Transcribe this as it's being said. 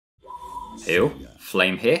Heal,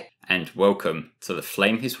 Flame here, and welcome to the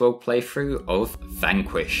FlameHisWorld playthrough of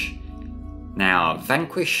Vanquish. Now,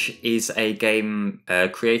 Vanquish is a game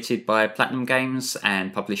created by Platinum Games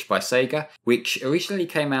and published by Sega, which originally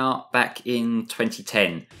came out back in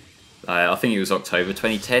 2010. I think it was October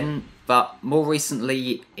 2010, but more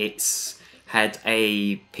recently it's had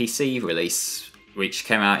a PC release, which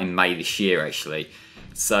came out in May this year actually.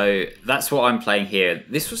 So that's what I'm playing here.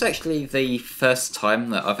 This was actually the first time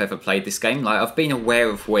that I've ever played this game. Like, I've been aware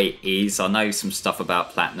of what it is, I know some stuff about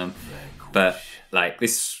Platinum, but like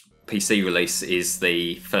this PC release is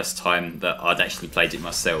the first time that I'd actually played it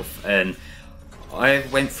myself. And I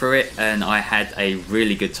went through it and I had a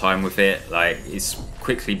really good time with it. Like, it's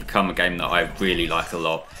quickly become a game that I really like a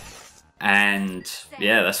lot. And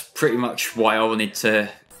yeah, that's pretty much why I wanted to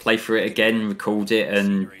play through it again, record it,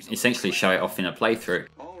 and essentially show it off in a playthrough.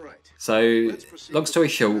 So, long story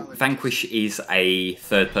short, Vanquish is a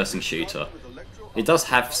third-person shooter. It does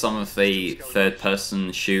have some of the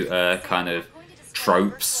third-person shooter kind of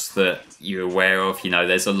tropes that you're aware of. You know,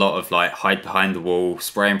 there's a lot of like hide behind the wall,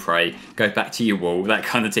 spray and pray, go back to your wall, that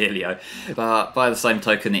kind of dealio. But by the same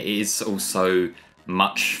token, it is also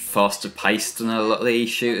much faster paced than a lot of these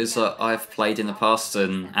shooters that I've played in the past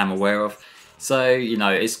and am aware of. So, you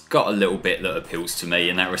know, it's got a little bit that appeals to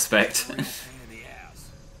me in that respect.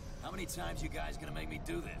 How many times you guys gonna make me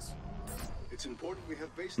do this?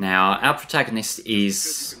 Now, our protagonist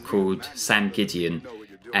is called Sam Gideon,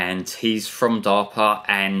 and he's from DARPA,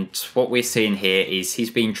 and what we're seeing here is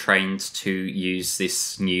he's being trained to use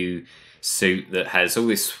this new suit that has all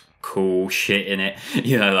this cool shit in it.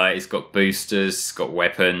 You know, like, it's got boosters, it's got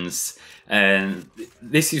weapons, and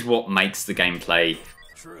this is what makes the gameplay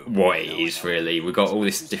what it is, really. We've got all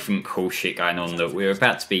this different cool shit going on that we're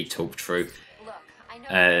about to be talked through.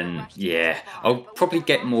 And yeah, I'll probably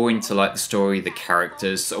get more into like the story, the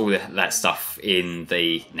characters, all that stuff in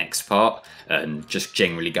the next part, and just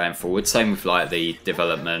generally going forward. Same with like the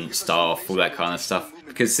development, staff, all that kind of stuff,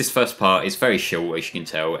 because this first part is very short, as you can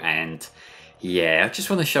tell. And yeah, I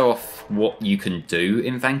just want to show off what you can do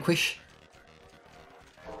in Vanquish.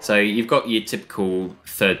 So you've got your typical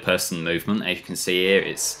third-person movement, as you can see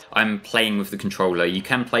here. I'm playing with the controller. You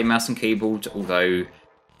can play mouse and keyboard, although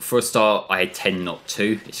for a start I tend not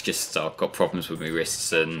to. It's just I've got problems with my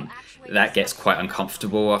wrists and that gets quite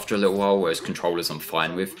uncomfortable after a little while, whereas controllers I'm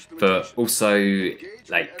fine with. But also,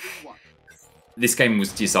 like, this game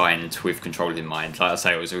was designed with controllers in mind. Like I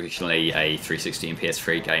say, it was originally a 360 and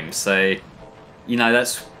PS3 game, so, you know,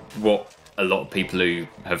 that's what a lot of people who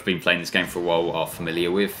have been playing this game for a while are familiar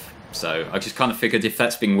with. So I just kind of figured if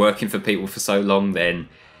that's been working for people for so long, then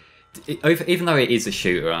even though it is a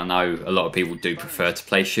shooter, I know a lot of people do prefer to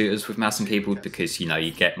play shooters with mouse and keyboard because, you know,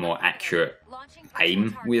 you get more accurate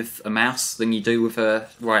aim with a mouse than you do with a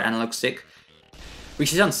right analog stick,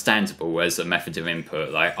 which is understandable as a method of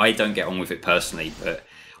input. Like, I don't get on with it personally, but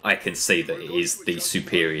I can see that it is the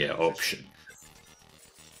superior option.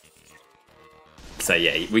 So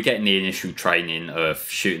yeah, we're getting the initial training of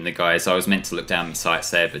shooting the guys. I was meant to look down my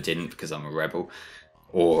sights there, but didn't because I'm a rebel.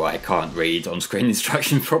 Or I can't read on-screen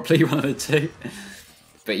instructions properly, one of the two.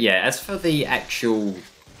 But yeah, as for the actual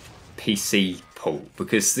PC port,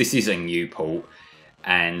 because this is a new port,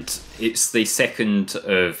 and it's the second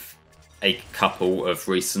of a couple of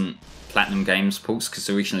recent Platinum Games ports, because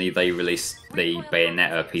originally they released the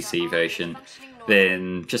Bayonetta PC version.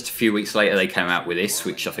 Then just a few weeks later they came out with this,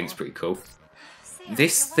 which I think is pretty cool. The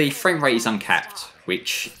frame rate is uncapped,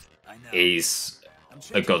 which is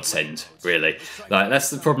a godsend, really. Like,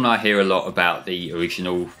 that's the problem I hear a lot about the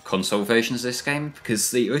original console versions of this game,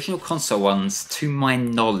 because the original console ones, to my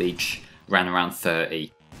knowledge, ran around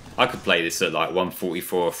 30. I could play this at like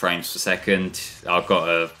 144 frames per second. I've got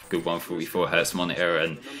a good 144 Hz monitor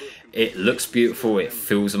and it looks beautiful, it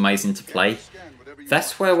feels amazing to play.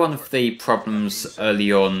 That's where one of the problems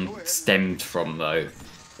early on stemmed from, though.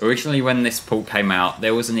 Originally, when this port came out,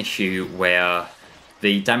 there was an issue where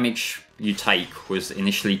the damage you take was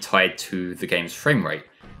initially tied to the game's frame rate.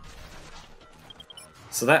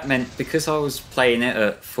 So that meant, because I was playing it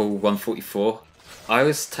at full 144, I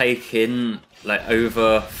was taking like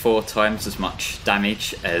over 4 times as much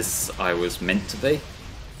damage as I was meant to be.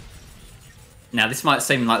 Now, this might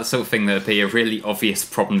seem like the sort of thing that would be a really obvious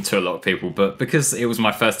problem to a lot of people, but because it was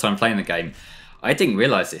my first time playing the game, I didn't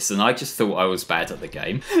realise this, and I just thought I was bad at the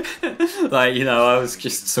game. Like, you know, I was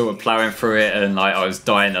just sort of ploughing through it, and like I was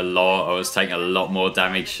dying a lot, I was taking a lot more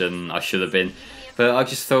damage than I should have been. But I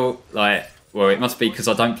just thought, like, well, it must be because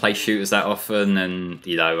I don't play shooters that often, and,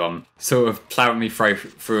 you know, I'm sort of ploughing me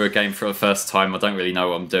through a game for the first time, I don't really know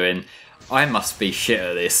what I'm doing. I must be shit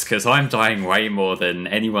at this because I'm dying way more than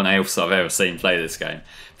anyone else I've ever seen play this game.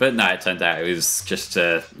 But no, it turned out it was just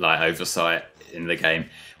a like oversight in the game,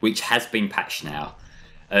 which has been patched now.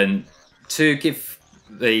 And to give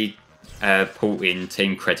the porting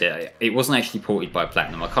team credit, it wasn't actually ported by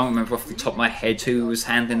Platinum. I can't remember off the top of my head who was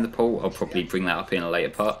handling the port. I'll probably bring that up in a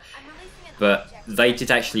later part. But they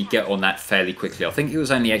did actually get on that fairly quickly. I think it was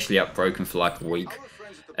only actually up broken for like a week.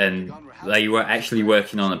 And they were actually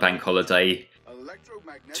working on a bank holiday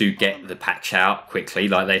to get the patch out quickly.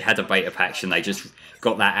 Like they had a beta patch and they just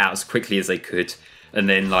got that out as quickly as they could. And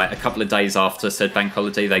then like a couple of days after said bank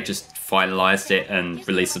holiday, they just finalised it and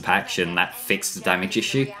released the patch, and that fixed the damage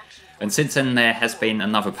issue. And since then there has been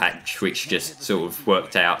another patch which just sort of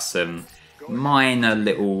worked out some minor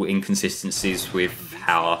little inconsistencies with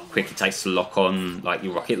how quick it takes to lock on like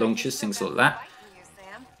your rocket launchers, things like that.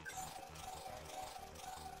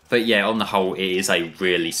 But yeah, on the whole, it is a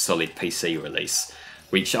really solid PC release,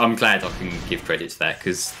 which I'm glad I can give credit to that,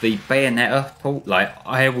 because the Bayonetta port, like,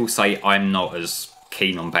 I will say I'm not as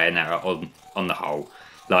keen on Bayonetta on the whole.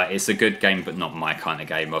 Like, it's a good game, but not my kind of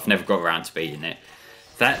game. I've never got around to beating it.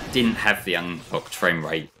 That didn't have the unlocked frame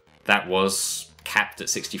rate. That was capped at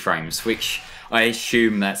 60 frames, which I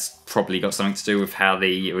assume that's probably got something to do with how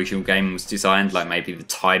the original game was designed. Like, maybe the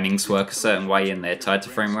timings work a certain way and they're tied to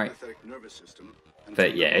frame rate.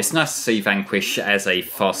 But yeah, it's nice to see Vanquish as a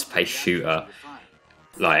fast-paced shooter,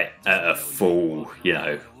 like, at a full, you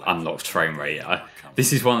know, unlocked frame rate.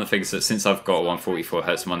 This is one of the things that since I've got a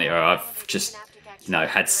 144Hz monitor, I've just, you know,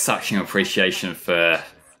 had such an appreciation for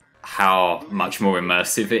how much more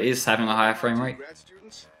immersive it is having a higher frame rate.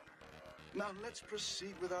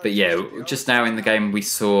 But yeah, just now in the game we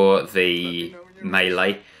saw the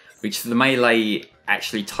melee, which the melee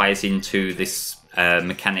actually ties into this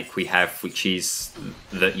mechanic we have, which is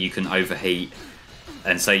that you can overheat,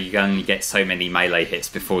 and so you can only get so many melee hits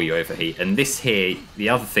before you overheat. And this here, the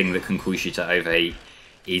other thing that can cause you to overheat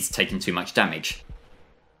is taking too much damage,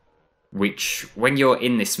 which when you're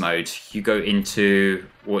in this mode you go into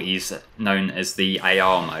what is known as the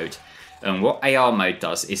AR mode. And what AR mode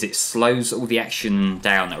does is it slows all the action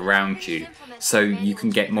down around you, so you can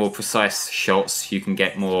get more precise shots, you can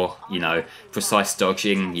get more, you know, precise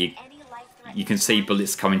dodging, you can see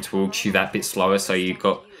bullets coming towards you that bit slower, so you've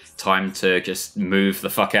got time to just move the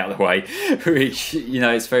fuck out of the way, which, you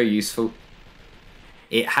know, it's very useful.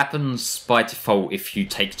 It happens by default if you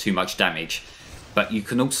take too much damage, but you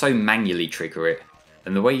can also manually trigger it.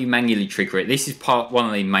 And the way you manually trigger it, this is one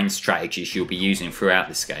of the main strategies you'll be using throughout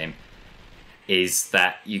this game, is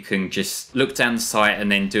that you can just look down the sight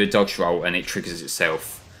and then do a dodge roll and it triggers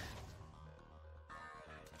itself.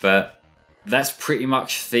 But that's pretty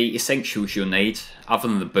much the essentials you'll need, other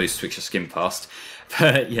than the boost, which I skimmed past.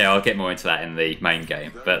 But yeah, I'll get more into that in the main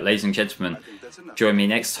game. But ladies and gentlemen, join me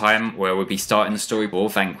next time where we'll be starting the story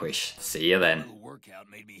of Vanquish. See you then. Workout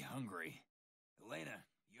made me hungry. Elena,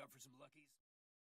 you up for some Luckies?